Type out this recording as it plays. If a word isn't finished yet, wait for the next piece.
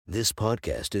This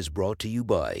podcast is brought to you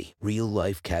by Real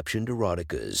Life Captioned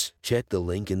Eroticas. Check the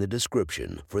link in the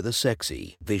description for the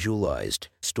sexy, visualized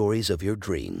stories of your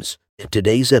dreams.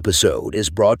 Today's episode is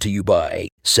brought to you by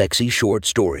Sexy Short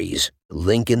Stories.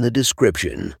 Link in the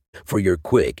description for your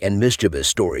quick and mischievous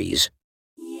stories.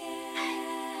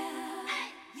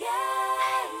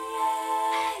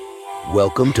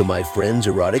 Welcome to my friend's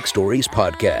Erotic Stories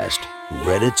podcast,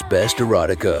 Reddit's Best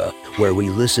Erotica, where we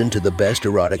listen to the best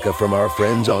erotica from our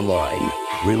friends online.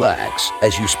 Relax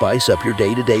as you spice up your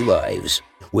day-to-day lives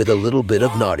with a little bit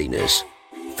of naughtiness.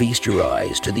 Feast your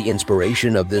eyes to the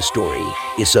inspiration of this story,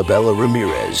 Isabella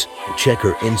Ramirez. Check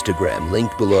her Instagram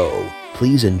linked below.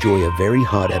 Please enjoy a very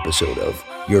hot episode of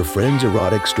Your Friend's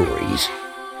Erotic Stories.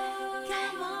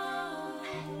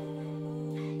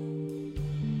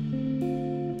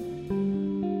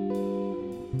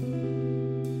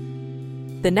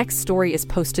 The next story is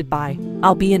posted by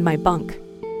I'll Be in My Bunk.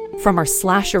 From our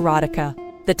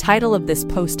 /erotica, the title of this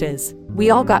post is, We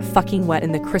All Got Fucking Wet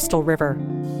in the Crystal River.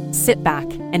 Sit back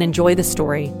and enjoy the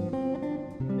story.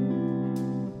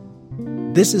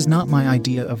 This is not my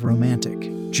idea of romantic,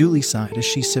 Julie sighed as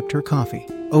she sipped her coffee.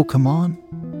 Oh, come on.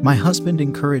 My husband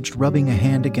encouraged rubbing a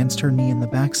hand against her knee in the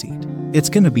backseat. It's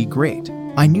gonna be great.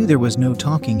 I knew there was no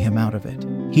talking him out of it.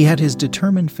 He had his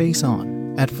determined face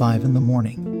on at 5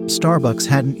 a.m. Starbucks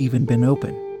hadn't even been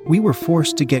open. We were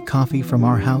forced to get coffee from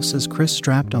our house as Chris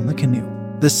strapped on the canoe.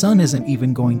 The sun isn't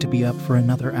even going to be up for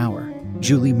another hour,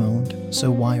 Julie moaned.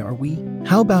 So why are we?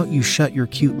 How about you shut your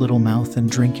cute little mouth and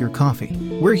drink your coffee?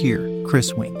 We're here,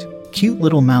 Chris winked. Cute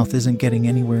little mouth isn't getting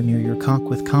anywhere near your cock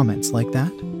with comments like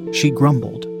that, she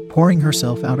grumbled, pouring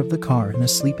herself out of the car in a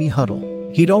sleepy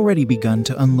huddle. He'd already begun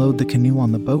to unload the canoe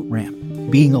on the boat ramp.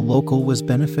 Being a local was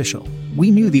beneficial. We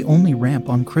knew the only ramp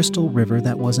on Crystal River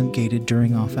that wasn't gated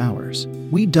during off hours.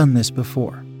 We'd done this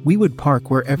before. We would park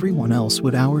where everyone else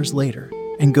would hours later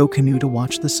and go canoe to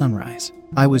watch the sunrise.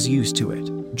 I was used to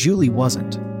it. Julie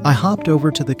wasn't. I hopped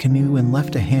over to the canoe and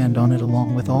left a hand on it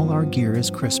along with all our gear as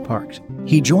Chris parked.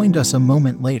 He joined us a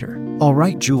moment later. All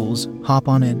right, Jules, hop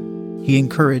on in, he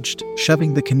encouraged,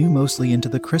 shoving the canoe mostly into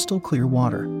the crystal clear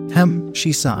water.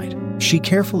 She sighed. She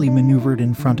carefully maneuvered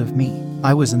in front of me.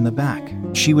 I was in the back.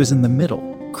 She was in the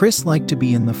middle. Chris liked to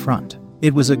be in the front.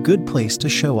 It was a good place to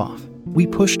show off. We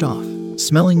pushed off,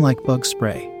 smelling like bug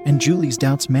spray, and Julie's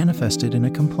doubts manifested in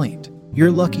a complaint.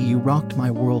 You're lucky you rocked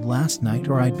my world last night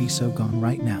or I'd be so gone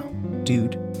right now.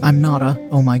 Dude, I'm not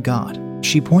oh my god.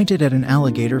 She pointed at an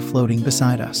alligator floating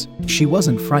beside us. She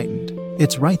wasn't frightened.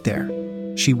 It's right there,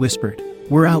 she whispered.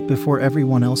 We're out before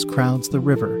everyone else crowds the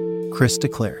river, Chris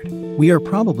declared. We are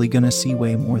probably gonna see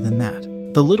way more than that.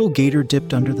 The little gator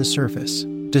dipped under the surface,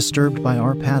 disturbed by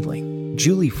our paddling.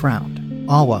 Julie frowned.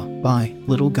 Awa, bye,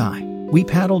 little guy. We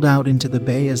paddled out into the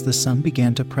bay as the sun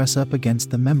began to press up against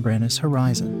the membranous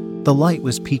horizon. The light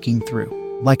was peeking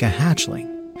through, like a hatchling.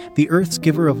 The Earth's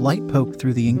giver of light poked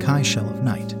through the inky shell of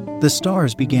night. The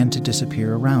stars began to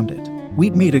disappear around it.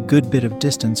 We'd made a good bit of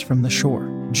distance from the shore.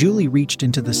 Julie reached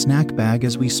into the snack bag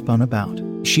as we spun about.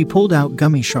 She pulled out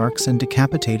gummy sharks and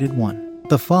decapitated one.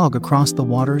 The fog across the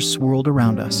waters swirled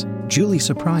around us. Julie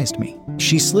surprised me.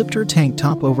 She slipped her tank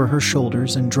top over her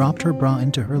shoulders and dropped her bra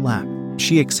into her lap.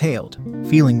 She exhaled,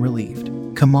 feeling relieved.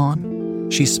 Come on,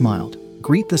 she smiled.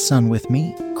 Greet the sun with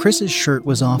me. Chris's shirt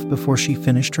was off before she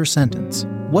finished her sentence.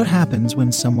 What happens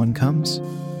when someone comes?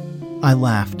 I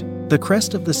laughed. The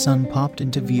crest of the sun popped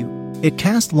into view. It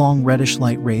cast long reddish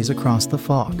light rays across the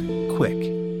fog.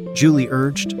 Quick, Julie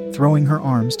urged, throwing her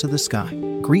arms to the sky.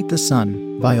 Greet the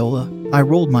sun, Viola. I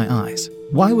rolled my eyes.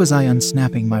 Why was I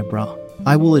unsnapping my bra?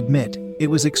 I will admit, it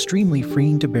was extremely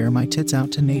freeing to bare my tits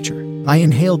out to nature. I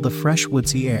inhaled the fresh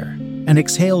woodsy air and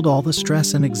exhaled all the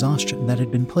stress and exhaustion that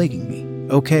had been plaguing me.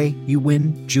 Okay, you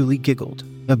win, Julie giggled.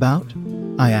 About?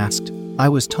 I asked. I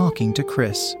was talking to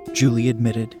Chris, Julie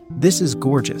admitted. This is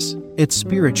gorgeous. It's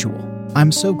spiritual.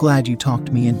 I'm so glad you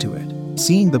talked me into it.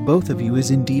 Seeing the both of you is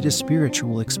indeed a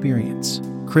spiritual experience.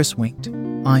 Chris winked,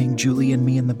 eyeing Julie and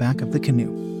me in the back of the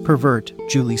canoe. Pervert,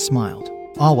 Julie smiled.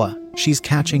 Awa, she's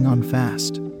catching on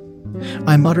fast,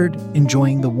 I muttered,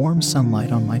 enjoying the warm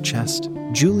sunlight on my chest.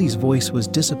 Julie's voice was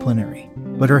disciplinary,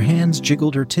 but her hands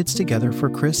jiggled her tits together for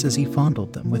Chris as he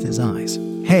fondled them with his eyes.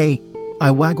 Hey,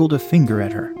 I waggled a finger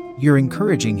at her. You're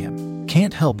encouraging him.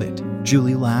 Can't help it,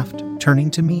 Julie laughed, turning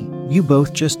to me. You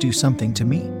both just do something to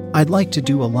me. I'd like to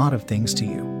do a lot of things to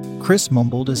you. Chris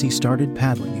mumbled as he started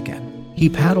paddling again. He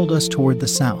paddled us toward the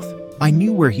south. I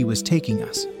knew where he was taking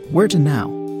us. Where to now?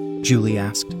 Julie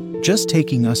asked. Just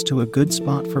taking us to a good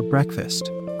spot for breakfast.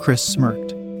 Chris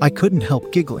smirked. I couldn't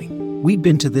help giggling. We'd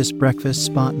been to this breakfast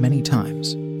spot many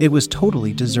times. It was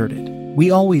totally deserted. We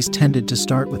always tended to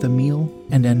start with a meal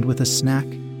and end with a snack.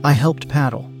 I helped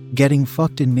paddle. Getting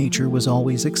fucked in nature was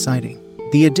always exciting.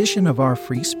 The addition of our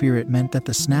free spirit meant that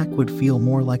the snack would feel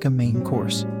more like a main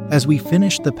course. As we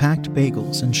finished the packed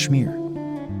bagels and schmear,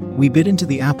 we bit into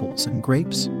the apples and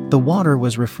grapes. The water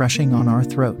was refreshing on our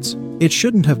throats. It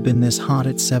shouldn't have been this hot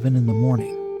at 7 in the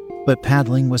morning. But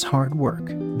paddling was hard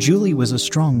work. Julie was a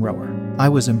strong rower. I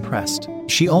was impressed.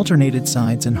 She alternated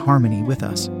sides in harmony with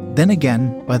us. Then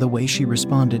again, by the way she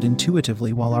responded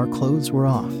intuitively while our clothes were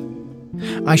off.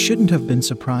 I shouldn't have been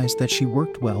surprised that she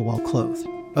worked well while clothed.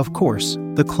 Of course,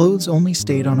 the clothes only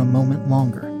stayed on a moment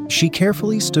longer. She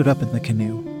carefully stood up in the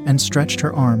canoe and stretched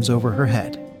her arms over her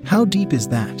head. "How deep is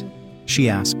that?" she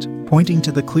asked, pointing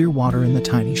to the clear water in the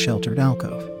tiny sheltered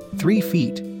alcove. 3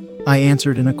 feet, I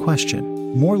answered in a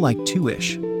question. "More like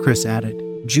 2-ish, Chris added.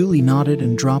 Julie nodded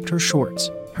and dropped her shorts.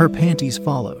 Her panties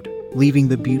followed, leaving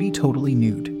the beauty totally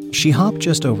nude. She hopped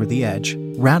just over the edge,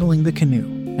 rattling the canoe,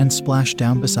 and splashed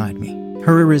down beside me.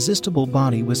 Her irresistible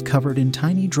body was covered in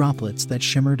tiny droplets that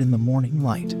shimmered in the morning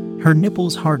light. Her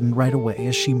nipples hardened right away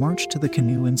as she marched to the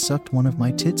canoe and sucked one of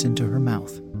my tits into her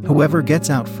mouth. "Whoever gets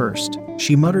out first,"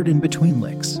 she muttered in between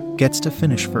licks, "gets to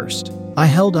finish first." I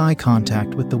held eye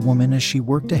contact with the woman as she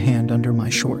worked a hand under my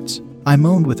shorts. I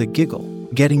moaned with a giggle.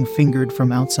 Getting fingered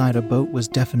from outside a boat was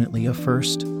definitely a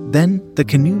first. Then, the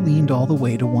canoe leaned all the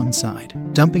way to one side,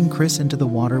 dumping Chris into the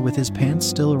water with his pants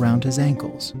still around his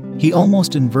ankles. He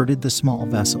almost inverted the small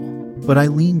vessel, but I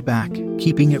leaned back,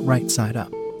 keeping it right side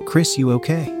up. "Chris, you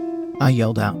okay?" I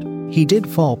yelled out. He did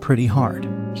fall pretty hard.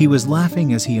 He was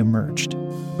laughing as he emerged,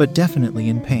 but definitely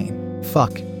in pain.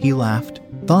 "Fuck," he laughed.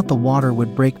 "Thought the water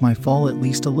would break my fall at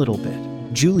least a little bit."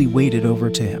 Julie waded over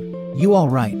to him. "You all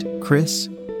right, Chris?"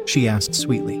 she asked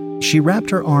sweetly. She wrapped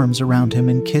her arms around him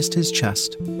and kissed his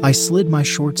chest. I slid my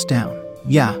shorts down.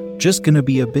 "Yeah, just gonna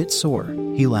be a bit sore,"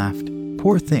 he laughed.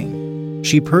 "Poor thing."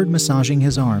 She purred, massaging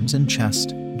his arms and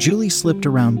chest. Julie slipped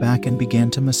around back and began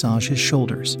to massage his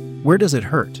shoulders. "Where does it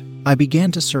hurt?" I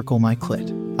began to circle my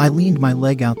clit. I leaned my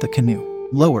leg out the canoe.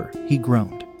 "Lower," he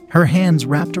groaned. Her hands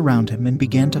wrapped around him and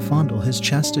began to fondle his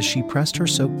chest as she pressed her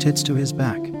soaked tits to his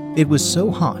back. It was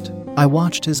so hot. I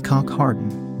watched his cock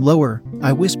harden. "Lower,"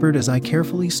 I whispered as I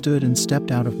carefully stood and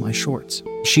stepped out of my shorts.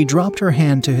 She dropped her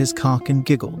hand to his cock and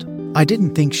giggled. I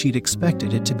didn't think she'd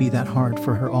expected it to be that hard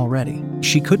for her already.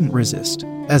 She couldn't resist.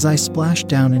 As I splashed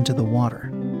down into the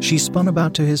water, she spun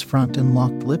about to his front and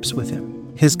locked lips with him.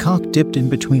 His cock dipped in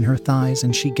between her thighs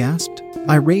and she gasped.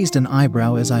 I raised an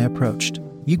eyebrow as I approached.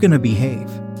 "You gonna behave?"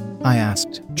 I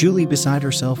asked, Julie beside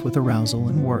herself with arousal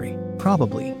and worry.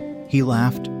 "Probably," he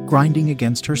laughed, grinding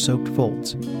against her soaked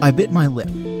folds. I bit my lip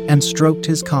and stroked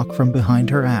his cock from behind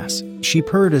her ass. She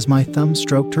purred as my thumb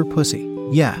stroked her pussy.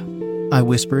 "Yeah," I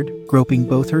whispered, groping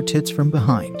both her tits from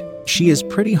behind. "She is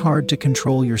pretty hard to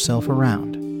control yourself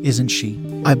around, isn't she?"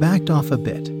 I backed off a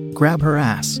bit. "Grab her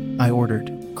ass," I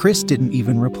ordered. Chris didn't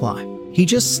even reply. He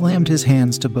just slammed his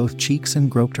hands to both cheeks and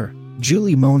groped her.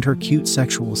 Julie moaned her cute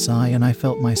sexual sigh and I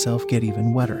felt myself get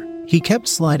even wetter. He kept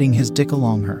sliding his dick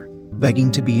along her,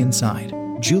 begging to be inside.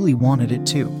 Julie wanted it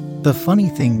too. The funny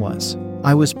thing was,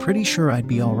 I was pretty sure I'd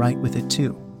be alright with it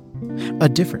too. A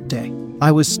different day.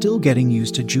 I was still getting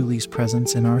used to Julie's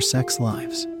presence in our sex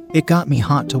lives. It got me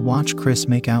hot to watch Chris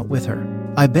make out with her.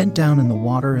 I bent down in the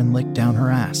water and licked down her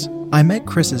ass. I met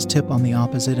Chris's tip on the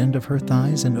opposite end of her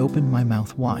thighs and opened my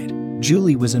mouth wide.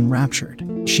 Julie was enraptured.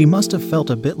 She must have felt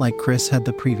a bit like Chris had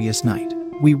the previous night.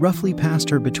 We roughly passed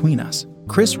her between us.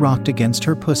 Chris rocked against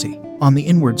her pussy. On the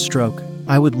inward stroke,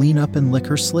 I would lean up and lick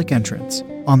her slick entrance.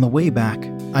 On the way back,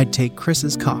 I'd take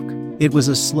Chris's cock. It was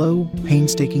a slow,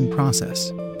 painstaking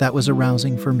process that was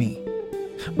arousing for me,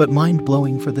 but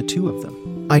mind-blowing for the two of them.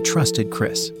 I trusted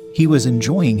Chris. He was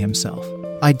enjoying himself.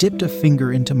 I dipped a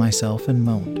finger into myself and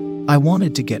moaned. I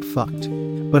wanted to get fucked,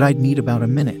 but I'd need about a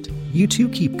minute. "You two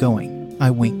keep going," I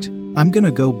winked. "I'm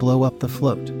gonna go blow up the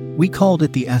float." We called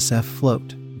it the SF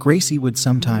float. Gracie would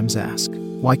sometimes ask,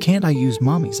 "Why can't I use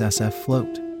Mommy's SF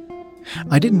float?"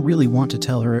 I didn't really want to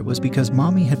tell her it was because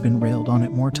Mommy had been railed on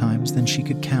it more times than she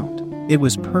could count. It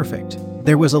was perfect.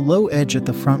 There was a low edge at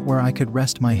the front where I could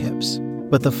rest my hips,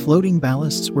 but the floating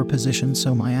ballasts were positioned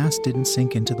so my ass didn't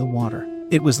sink into the water.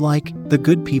 It was like the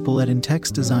good people at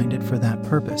Intex designed it for that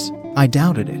purpose. I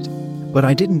doubted it, but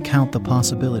I didn't count the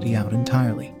possibility out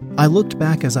entirely. I looked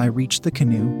back as I reached the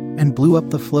canoe and blew up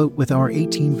the float with our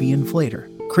 18V inflator.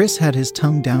 Chris had his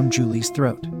tongue down Julie's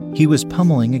throat. He was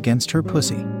pummeling against her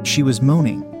pussy. She was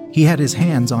moaning. He had his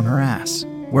hands on her ass,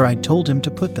 where I'd told him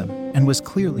to put them, and was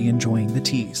clearly enjoying the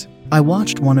tease. I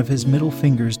watched one of his middle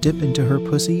fingers dip into her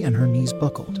pussy and her knees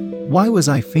buckled. Why was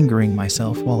I fingering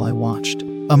myself while I watched?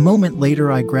 A moment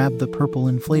later, I grabbed the purple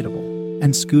inflatable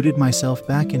and scooted myself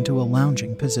back into a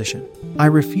lounging position. I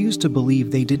refused to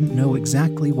believe they didn't know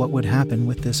exactly what would happen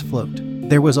with this float.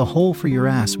 There was a hole for your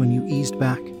ass when you eased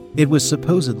back. It was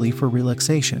supposedly for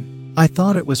relaxation. I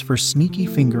thought it was for sneaky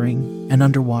fingering and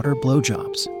underwater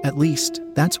blowjobs. At least,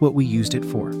 that's what we used it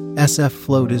for. SF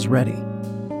float is ready,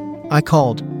 I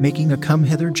called, making a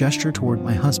come-hither gesture toward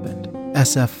my husband.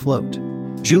 SF float,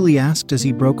 Julie asked as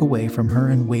he broke away from her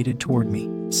and waded toward me.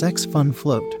 Sex fun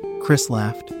float, Chris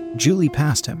laughed. Julie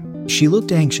passed him. She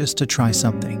looked anxious to try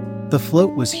something. The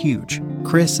float was huge.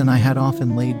 Chris and I had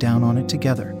often laid down on it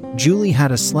together. Julie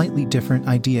had a slightly different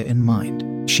idea in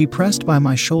mind. She pressed by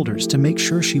my shoulders to make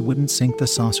sure she wouldn't sink the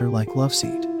saucer like love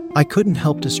seat. I couldn't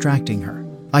help distracting her.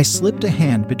 I slipped a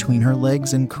hand between her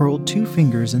legs and curled 2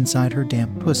 fingers inside her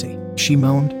damp pussy. She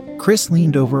moaned. Chris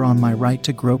leaned over on my right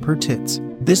to grope her tits.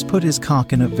 This put his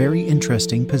cock in a very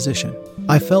interesting position.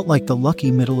 I felt like the lucky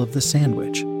middle of the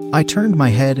sandwich. I turned my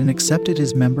head and accepted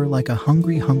his member like a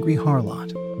hungry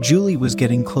harlot. Julie was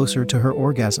getting closer to her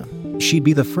orgasm. She'd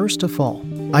be the first to fall.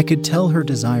 I could tell her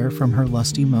desire from her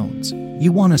lusty moans.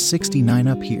 You want a 69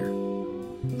 up here?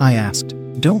 I asked.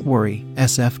 Don't worry,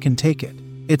 SF can take it.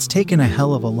 It's taken a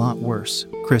hell of a lot worse,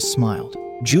 Chris smiled.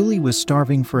 Julie was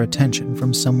starving for attention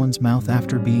from someone's mouth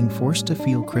after being forced to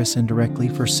feel Chris indirectly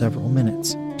for several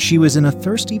minutes. She was in a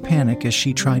thirsty panic as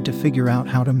she tried to figure out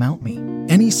how to mount me.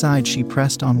 Any side she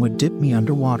pressed on would dip me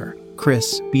underwater.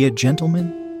 Chris, be a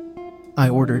gentleman, I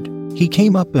ordered. He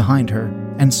came up behind her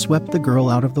and swept the girl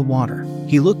out of the water.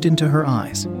 He looked into her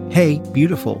eyes. Hey,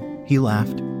 beautiful, he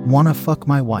laughed. Wanna fuck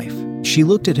my wife? She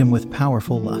looked at him with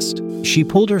powerful lust. She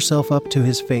pulled herself up to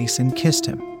his face and kissed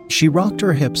him. She rocked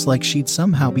her hips like she'd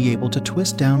somehow be able to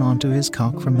twist down onto his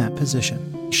cock from that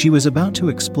position. She was about to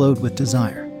explode with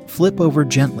desire. Flip over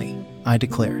gently, I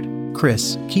declared.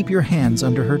 Chris, keep your hands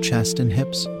under her chest and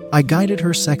hips. I guided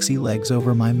her sexy legs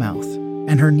over my mouth,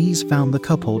 and her knees found the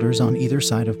cup holders on either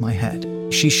side of my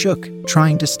head. She shook,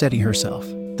 trying to steady herself,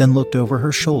 then looked over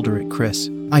her shoulder at Chris.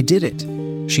 I did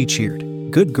it, she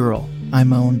cheered. Good girl, I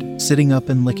moaned, sitting up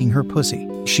and licking her pussy.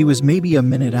 She was maybe a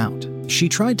minute out. She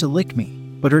tried to lick me,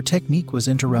 but her technique was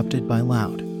interrupted by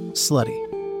loud, slutty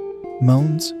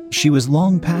moans. She was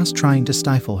long past trying to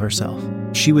stifle herself.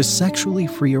 She was sexually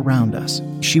free around us.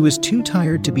 She was too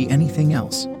tired to be anything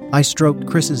else. I stroked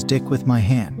Chris's dick with my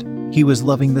hand. He was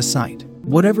loving the sight.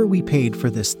 Whatever we paid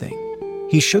for this thing.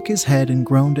 He shook his head and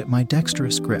groaned at my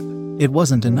dexterous grip. It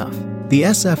wasn't enough. The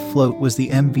SF float was the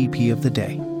MVP of the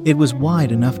day. It was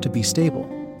wide enough to be stable,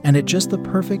 and at just the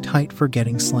perfect height for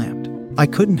getting slammed. I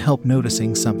couldn't help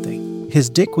noticing something. His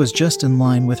dick was just in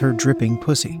line with her dripping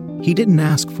pussy. He didn't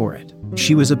ask for it.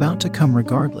 She was about to come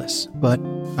regardless, but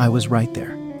I was right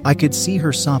there. I could see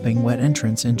her sopping wet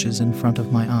entrance inches in front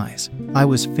of my eyes. I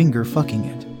was finger fucking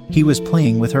it. He was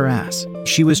playing with her ass.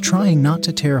 She was trying not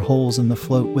to tear holes in the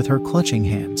float with her clutching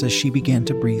hands as she began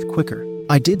to breathe quicker.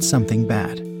 I did something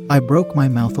bad. I broke my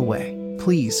mouth away.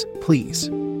 Please, please,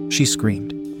 she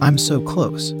screamed. I'm so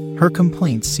close. Her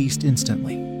complaints ceased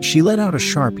instantly. She let out a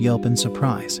sharp yelp in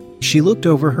surprise. She looked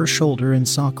over her shoulder and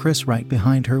saw Chris right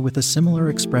behind her with a similar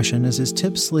expression as his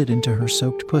tip slid into her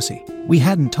soaked pussy. We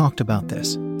hadn't talked about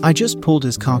this. I just pulled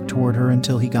his cock toward her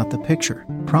until he got the picture.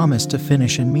 Promise to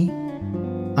finish in me?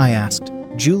 I asked.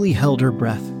 Julie held her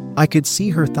breath. I could see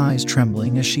her thighs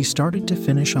trembling as she started to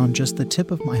finish on just the tip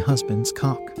of my husband's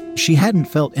cock. She hadn't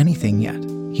felt anything yet.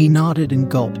 He nodded and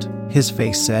gulped. His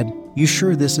face said, "You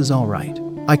sure this is all right?"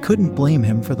 I couldn't blame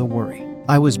him for the worry.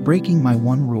 I was breaking my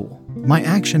one rule. My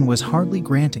action was hardly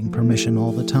granting permission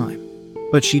all the time.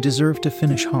 But she deserved to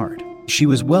finish hard. She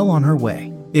was well on her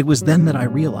way. It was then that I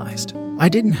realized I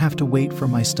didn't have to wait for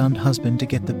my stunned husband to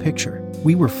get the picture.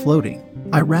 We were floating.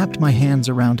 I wrapped my hands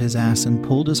around his ass and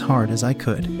pulled as hard as I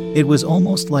could. It was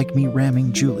almost like me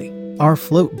ramming Julie. Our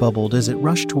float bubbled as it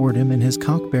rushed toward him and his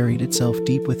cock buried itself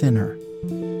deep within her,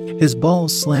 his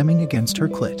balls slamming against her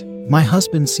clit. My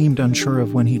husband seemed unsure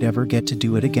of when he'd ever get to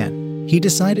do it again. He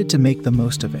decided to make the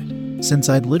most of it, since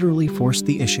I'd literally forced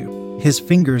the issue. His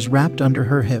fingers wrapped under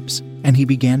her hips, and he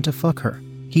began to fuck her.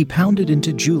 He pounded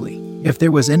into Julie. If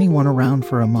there was anyone around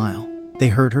for a mile, they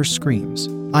heard her screams.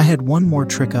 I had one more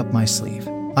trick up my sleeve.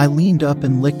 I leaned up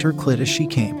and licked her clit as she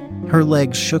came. Her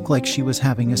legs shook like she was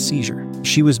having a seizure.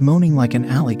 She was moaning like an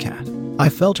alley cat. I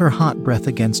felt her hot breath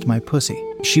against my pussy.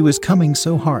 She was coming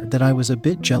so hard that I was a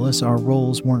bit jealous our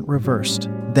roles weren't reversed.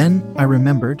 Then, I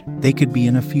remembered, they could be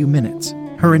in a few minutes.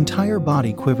 Her entire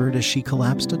body quivered as she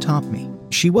collapsed atop me.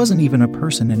 She wasn't even a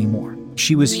person anymore.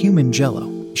 She was human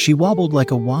jello. She wobbled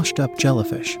like a washed-up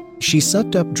jellyfish. She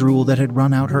sucked up drool that had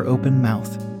run out her open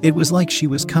mouth. It was like she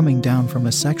was coming down from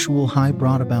a sexual high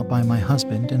brought about by my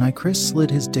husband, and Chris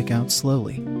slid his dick out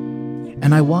slowly.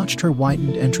 And I watched her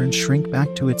whitened entrance shrink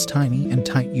back to its tiny and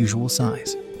tight usual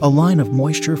size. A line of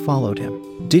moisture followed him.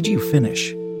 "Did you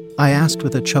finish?" I asked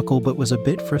with a chuckle, but was a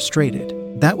bit frustrated.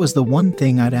 That was the one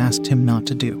thing I'd asked him not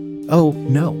to do. "Oh,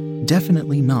 no,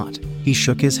 definitely not." He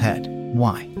shook his head.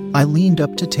 "Why?" I leaned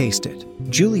up to taste it.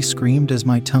 Julie screamed as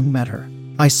my tongue met her.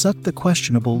 I sucked the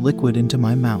questionable liquid into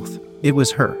my mouth. It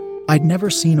was her. I'd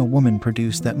never seen a woman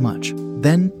produce that much.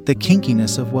 Then, the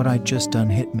kinkiness of what I'd just done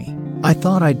hit me. I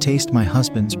thought I'd taste my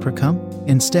husband's precum.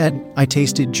 Instead, I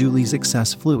tasted Julie's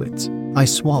excess fluids. I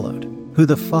swallowed. Who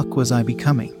the fuck was I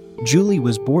becoming? Julie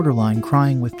was borderline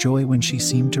crying with joy when she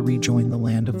seemed to rejoin the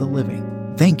land of the living.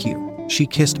 "Thank you." She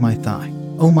kissed my thigh.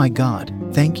 "Oh my God,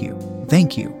 thank you.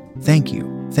 Thank you. Thank you.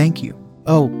 Thank you."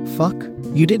 "Oh, fuck.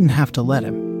 You didn't have to let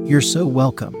him. You're so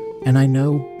welcome." "And I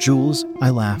know, Jules,"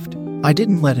 I laughed. "I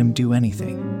didn't let him do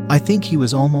anything. I think he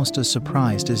was almost as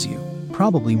surprised as you.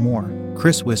 Probably more,"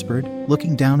 Chris whispered,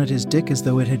 looking down at his dick as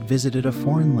though it had visited a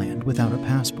foreign land without a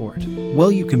passport.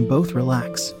 "Well, you can both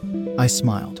relax." I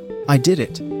smiled. "I did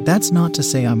it. That's not to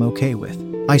say I'm okay with."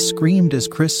 I screamed as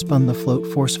Chris spun the float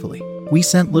forcefully. We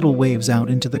sent little waves out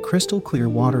into the crystal clear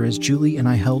water as Julie and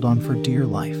I held on for dear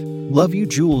life. "Love you,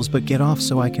 Jules, but get off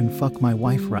so I can fuck my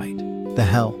wife right." "The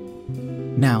hell?"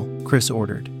 "Now," Chris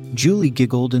ordered. Julie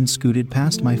giggled and scooted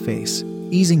past my face,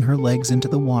 easing her legs into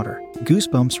the water.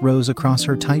 Goosebumps rose across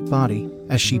her tight body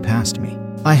as she passed me.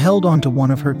 I held onto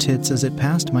one of her tits as it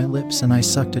passed my lips and I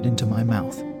sucked it into my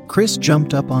mouth. Chris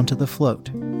jumped up onto the float,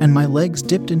 and my legs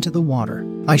dipped into the water.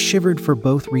 I shivered for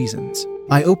both reasons.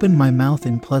 I opened my mouth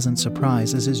in pleasant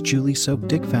surprise as his Julie-soaked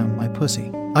dick found my pussy.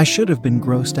 I should have been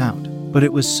grossed out, but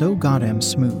it was so goddamn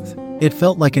smooth. It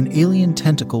felt like an alien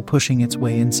tentacle pushing its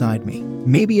way inside me.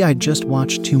 Maybe I'd just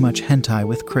watched too much hentai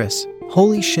with Chris.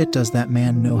 Holy shit, does that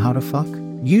man know how to fuck?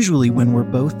 Usually when we're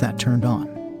both that turned on,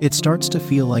 it starts to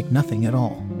feel like nothing at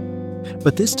all.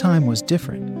 But this time was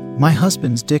different. My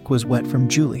husband's dick was wet from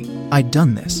Julie. I'd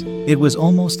done this. It was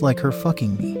almost like her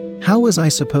fucking me. How was I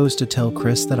supposed to tell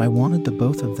Chris that I wanted the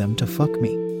both of them to fuck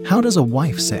me? How does a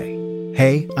wife say,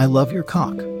 "Hey, I love your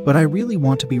cock, but I really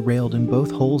want to be railed in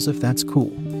both holes if that's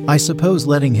cool"? I suppose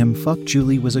letting him fuck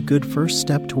Julie was a good first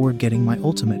step toward getting my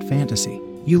ultimate fantasy.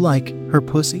 "You like her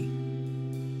pussy?"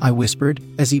 I whispered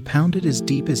as he pounded as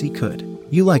deep as he could.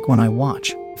 "You like when I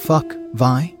watch fuck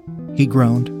Vi?" He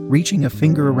groaned, reaching a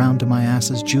finger around to my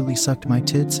ass as Julie sucked my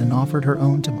tits and offered her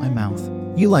own to my mouth.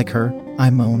 "You like her," I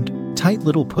moaned. "Tight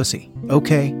little pussy."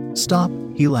 "Okay, stop,"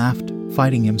 he laughed,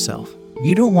 fighting himself.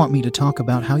 "You don't want me to talk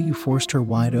about how you forced her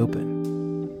wide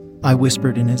open." I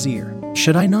whispered in his ear.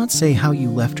 "Should I not say how you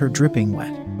left her dripping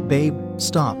wet?" "Babe,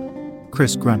 stop,"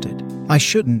 Chris grunted. "I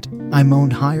shouldn't," I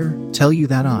moaned higher. "Tell you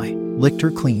that I licked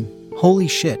her clean." "Holy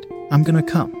shit, I'm gonna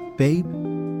come, babe."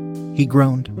 He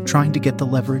groaned, trying to get the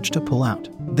leverage to pull out.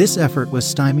 This effort was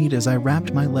stymied as I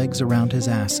wrapped my legs around his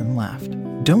ass and laughed.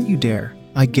 "Don't you dare,"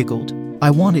 I giggled. I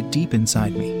want it deep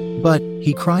inside me. "But,"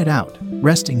 he cried out,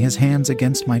 resting his hands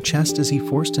against my chest as he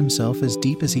forced himself as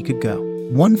deep as he could go.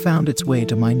 One found its way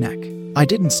to my neck. I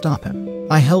didn't stop him.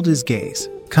 I held his gaze.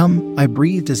 "Come," I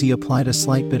breathed as he applied a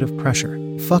slight bit of pressure.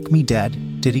 "Fuck me dead."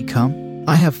 Did he come?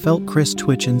 I have felt Chris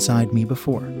twitch inside me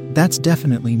before. That's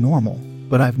definitely normal,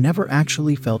 but I've never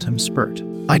actually felt him spurt.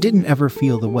 I didn't ever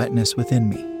feel the wetness within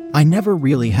me. I never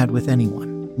really had with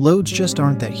anyone. Loads just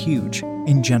aren't that huge,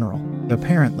 in general.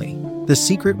 Apparently, the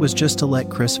secret was just to let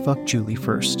Chris fuck Julie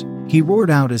first. He roared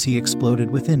out as he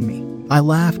exploded within me. I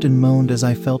laughed and moaned as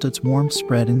I felt its warmth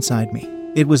spread inside me.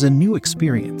 It was a new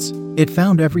experience. It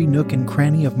found every nook and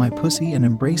cranny of my pussy and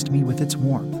embraced me with its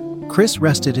warmth. Chris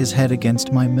rested his head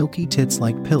against my milky tits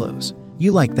like pillows.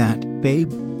 "You like that,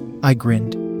 babe?" I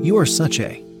grinned. "You are such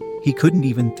a..." He couldn't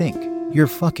even think. "You're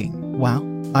fucking... wow."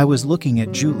 I was looking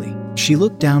at Julie. She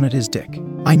looked down at his dick.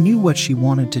 I knew what she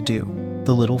wanted to do.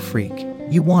 The little freak.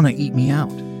 "You wanna eat me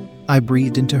out?" I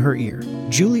breathed into her ear.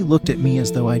 Julie looked at me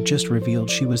as though I'd just revealed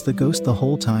she was the ghost the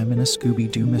whole time in a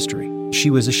Scooby-Doo mystery. She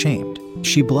was ashamed.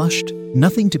 She blushed.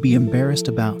 Nothing to be embarrassed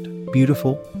about.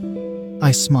 "Beautiful?"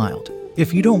 I smiled.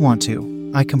 "If you don't want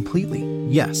to, I completely..."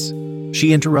 "Yes."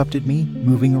 She interrupted me,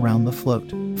 moving around the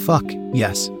float. "Fuck,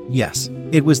 yes, yes."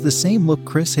 It was the same look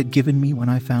Chris had given me when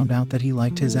I found out that he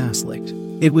liked his ass licked.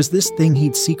 It was this thing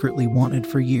he'd secretly wanted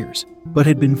for years, but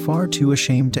had been far too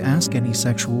ashamed to ask any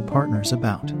sexual partners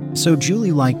about. So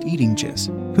Julie liked eating jizz.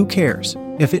 Who cares?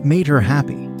 If it made her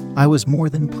happy, I was more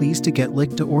than pleased to get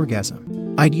licked to orgasm.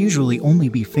 I'd usually only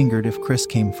be fingered if Chris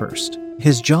came first.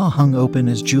 His jaw hung open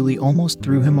as Julie almost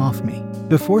threw him off me.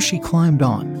 Before she climbed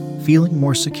on, feeling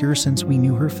more secure since we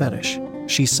knew her fetish,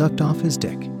 she sucked off his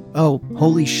dick. Oh,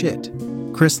 holy shit.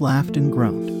 Chris laughed and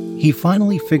groaned. He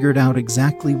finally figured out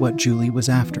exactly what Julie was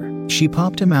after. She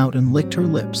popped him out and licked her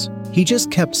lips. He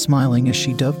just kept smiling as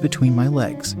she dove between my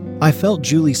legs. I felt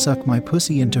Julie suck my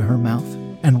pussy into her mouth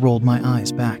and rolled my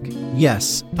eyes back.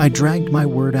 Yes, I dragged my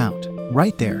word out.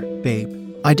 Right there, babe.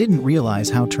 I didn't realize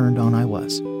how turned on I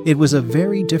was. It was a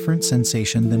very different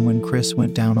sensation than when Chris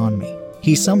went down on me.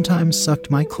 He sometimes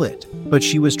sucked my clit, but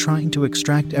she was trying to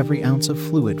extract every ounce of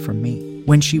fluid from me.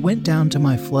 When she went down to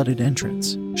my flooded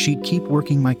entrance, she'd keep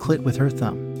working my clit with her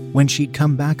thumb. When she'd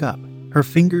come back up, her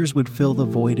fingers would fill the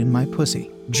void in my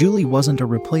pussy. Julie wasn't a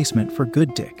replacement for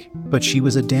good dick, but she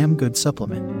was a damn good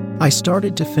supplement. I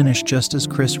started to finish just as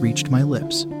Chris reached my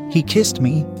lips. He kissed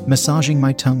me, massaging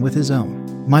my tongue with his own.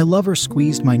 My lover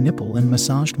squeezed my nipple and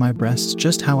massaged my breasts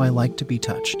just how I like to be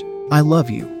touched. I love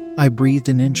you. I breathed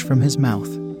an inch from his mouth.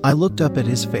 I looked up at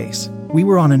his face. We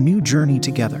were on a new journey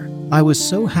together. I was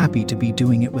so happy to be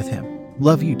doing it with him.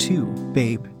 Love you too,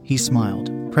 babe, he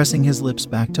smiled, pressing his lips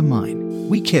back to mine.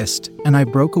 We kissed, and I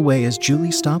broke away as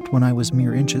Julie stopped when I was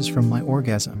mere inches from my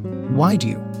orgasm. Why'd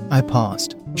you? I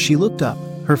paused. She looked up,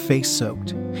 her face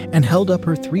soaked, and held up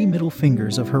her 3 middle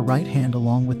fingers of her right hand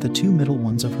along with the 2 middle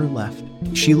ones of her left.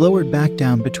 She lowered back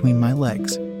down between my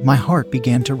legs. My heart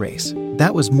began to race.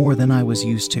 That was more than I was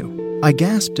used to. I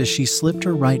gasped as she slipped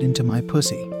her right into my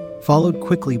pussy, followed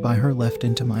quickly by her left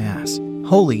into my ass.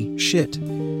 Holy shit,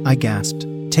 I gasped.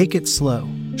 Take it slow.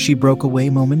 She broke away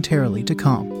momentarily to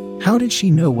calm. How did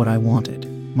she know what I wanted?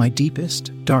 My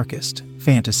deepest, darkest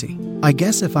fantasy. I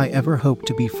guess if I ever hoped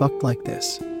to be fucked like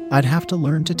this, I'd have to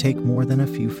learn to take more than a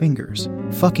few fingers.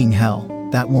 Fucking hell,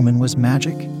 that woman was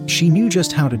magic. She knew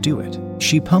just how to do it.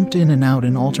 She pumped in and out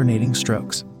in alternating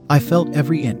strokes. I felt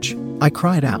every inch. I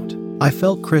cried out. I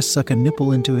felt Chris suck a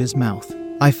nipple into his mouth.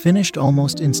 I finished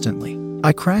almost instantly.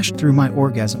 I crashed through my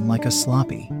orgasm like a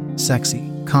sloppy,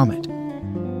 sexy comet.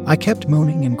 I kept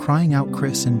moaning and crying out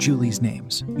Chris and Julie's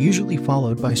names, usually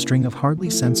followed by a string of hardly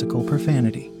sensical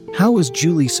profanity. How was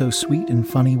Julie so sweet and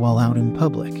funny while out in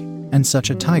public, and such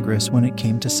a tigress when it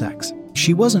came to sex?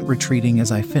 She wasn't retreating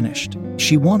as I finished.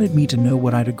 She wanted me to know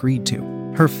what I'd agreed to.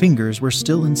 Her fingers were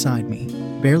still inside me,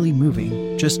 barely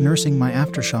moving, just nursing my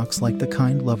aftershocks like the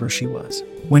kind lover she was.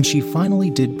 When she finally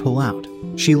did pull out,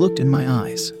 she looked in my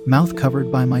eyes, mouth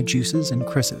covered by my juices and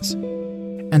Chris's,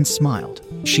 and smiled.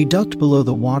 She ducked below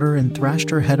the water and thrashed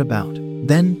her head about.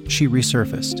 Then she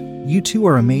resurfaced. You two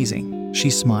are amazing, she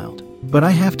smiled. But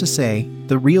I have to say,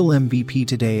 the real MVP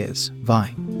today is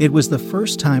Vi. It was the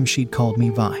first time she'd called me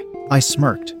Vi. I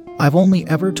smirked. I've only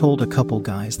ever told a couple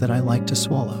guys that I like to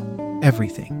swallow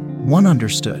everything. One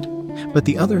understood, but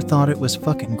the other thought it was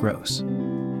fucking gross.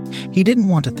 He didn't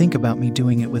want to think about me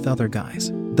doing it with other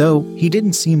guys, though he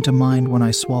didn't seem to mind when I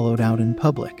swallowed out in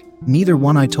public. Neither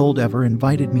one I told ever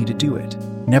invited me to do it.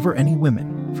 Never any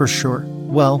women, for sure.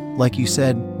 Well, like you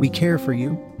said, we care for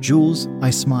you, Jules,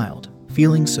 I smiled,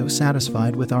 feeling so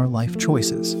satisfied with our life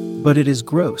choices. But it is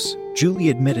gross, Julie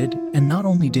admitted, and not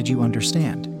only did you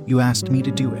understand, you asked me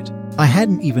to do it. I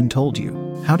hadn't even told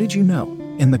you. How did you know?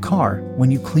 In the car, when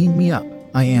you cleaned me up,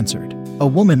 I answered. A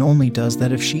woman only does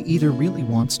that if she either really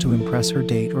wants to impress her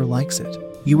date or likes it.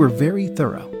 You were very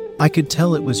thorough. I could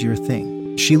tell it was your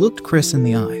thing. She looked Chris in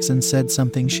the eyes and said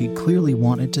something she'd clearly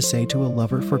wanted to say to a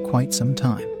lover for quite some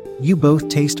time. You both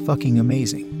taste fucking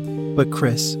amazing. But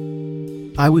Chris,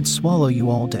 I would swallow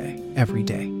you all day, every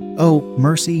day. Oh,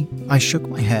 mercy, I shook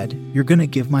my head. You're gonna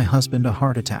give my husband a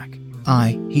heart attack.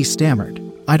 He stammered.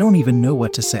 I don't even know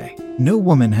what to say. No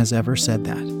woman has ever said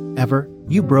that. Ever.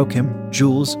 You broke him,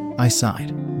 Jules, I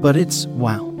sighed. But it's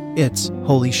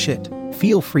holy shit.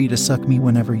 Feel free to suck me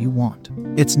whenever you want.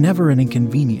 It's never an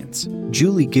inconvenience.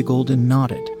 Julie giggled and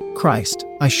nodded. Christ,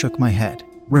 I shook my head.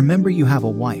 Remember you have a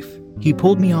wife. He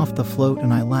pulled me off the float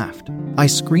and I laughed. I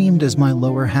screamed as my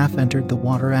lower half entered the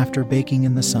water after baking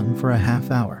in the sun for a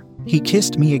half hour. He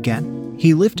kissed me again.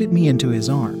 He lifted me into his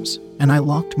arms, and I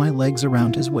locked my legs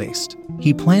around his waist.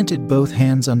 He planted both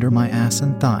hands under my ass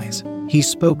and thighs. He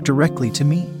spoke directly to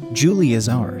me. Julie is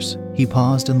ours. He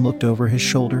paused and looked over his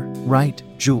shoulder. Right,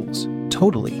 Jules.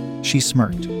 Totally, she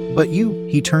smirked. But you,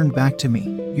 he turned back to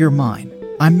me. You're mine.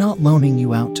 I'm not loaning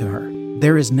you out to her.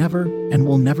 There is never, and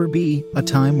will never be, a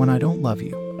time when I don't love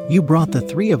you. You brought the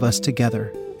three of us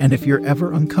together, and if you're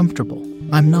ever uncomfortable,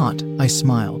 I'm not, I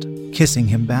smiled, kissing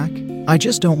him back. I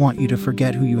just don't want you to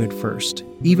forget who you had first,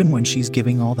 even when she's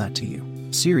giving all that to you.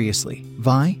 Seriously,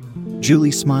 Vi?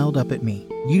 Julie smiled up at me.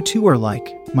 You two are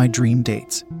like my dream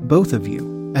dates. Both of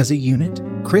you. As a unit,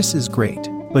 Chris is great,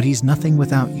 but he's nothing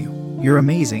without you. You're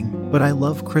amazing, but I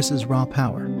love Chris's raw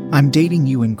power. I'm dating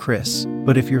you and Chris,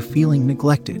 but if you're feeling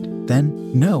neglected,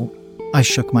 then no. I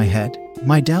shook my head.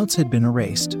 My doubts had been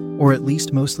erased, or at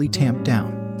least mostly tamped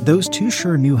down. Those two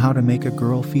sure knew how to make a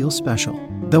girl feel special.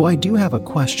 Though I do have a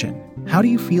question. How do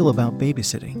you feel about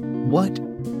babysitting? What?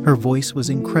 Her voice was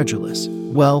incredulous.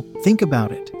 Well, think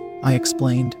about it, I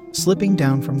explained, slipping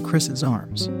down from Chris's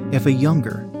arms. If a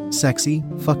younger, sexy,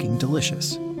 fucking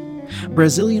delicious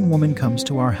Brazilian woman comes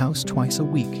to our house twice a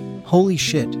week. Holy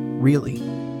shit, really?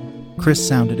 Chris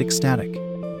sounded ecstatic.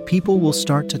 People will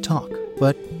start to talk,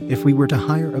 but if we were to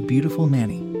hire a beautiful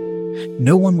nanny,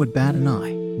 no one would bat an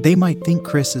eye. They might think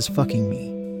Chris is fucking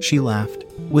me. She laughed.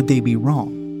 Would they be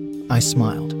wrong? I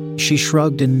smiled. She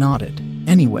shrugged and nodded.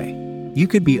 Anyway, you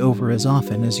could be over as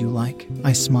often as you like.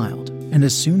 I smiled. And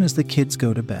as soon as the kids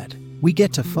go to bed, we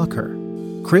get to fuck her.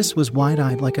 Chris was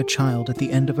wide-eyed like a child at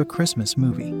the end of a Christmas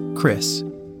movie. Chris.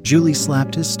 Julie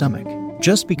slapped his stomach.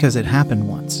 Just because it happened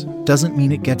once doesn't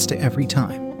mean it gets to every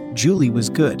time. Julie was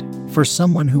good. For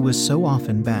someone who was so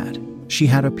often bad, she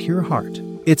had a pure heart.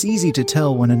 It's easy to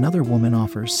tell when another woman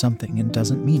offers something and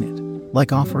doesn't mean it.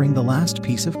 Like offering the last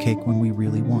piece of cake when we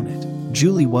really want it.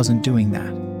 Julie wasn't doing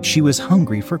that. She was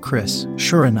hungry for Chris,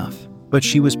 sure enough. But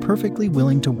she was perfectly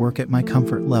willing to work at my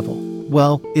comfort level.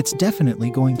 Well, it's definitely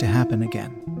going to happen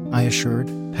again, I assured,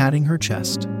 patting her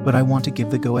chest, but I want to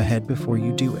give the go-ahead before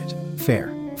you do it.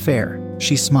 Fair.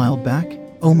 She smiled back.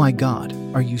 Oh my god,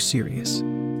 are you serious?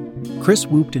 Chris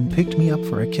whooped and picked me up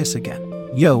for a kiss again.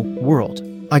 Yo, world,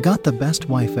 I got the best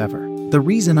wife ever. The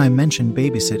reason I mentioned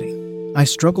babysitting, I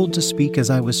struggled to speak as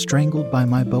I was strangled by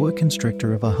my boa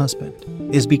constrictor of a husband,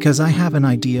 is because I have an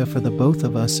idea for the both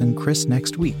of us and Chris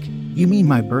next week. You mean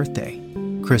my birthday?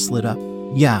 Chris lit up.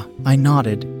 Yeah, I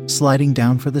nodded, sliding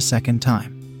down for the second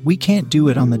time. We can't do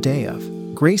it on the day of.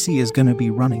 Gracie is gonna be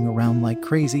running around like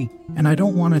crazy, and I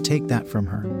don't want to take that from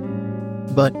her.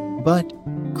 But,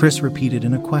 Chris repeated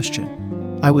in a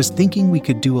question. I was thinking we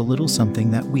could do a little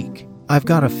something that week. I've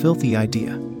got a filthy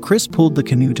idea. Chris pulled the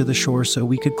canoe to the shore so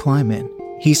we could climb in.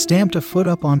 He stamped a foot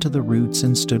up onto the roots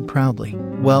and stood proudly.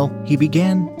 Well, he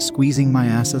began squeezing my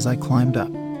ass as I climbed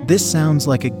up. This sounds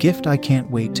like a gift I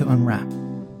can't wait to unwrap.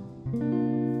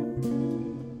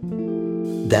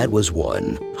 That was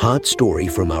one hot story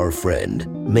from our friend.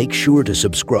 Make sure to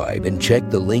subscribe and check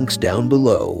the links down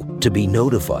below to be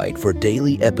notified for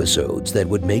daily episodes that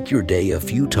would make your day a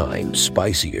few times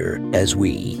spicier as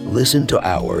we listen to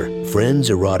our friends'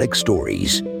 erotic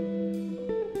stories.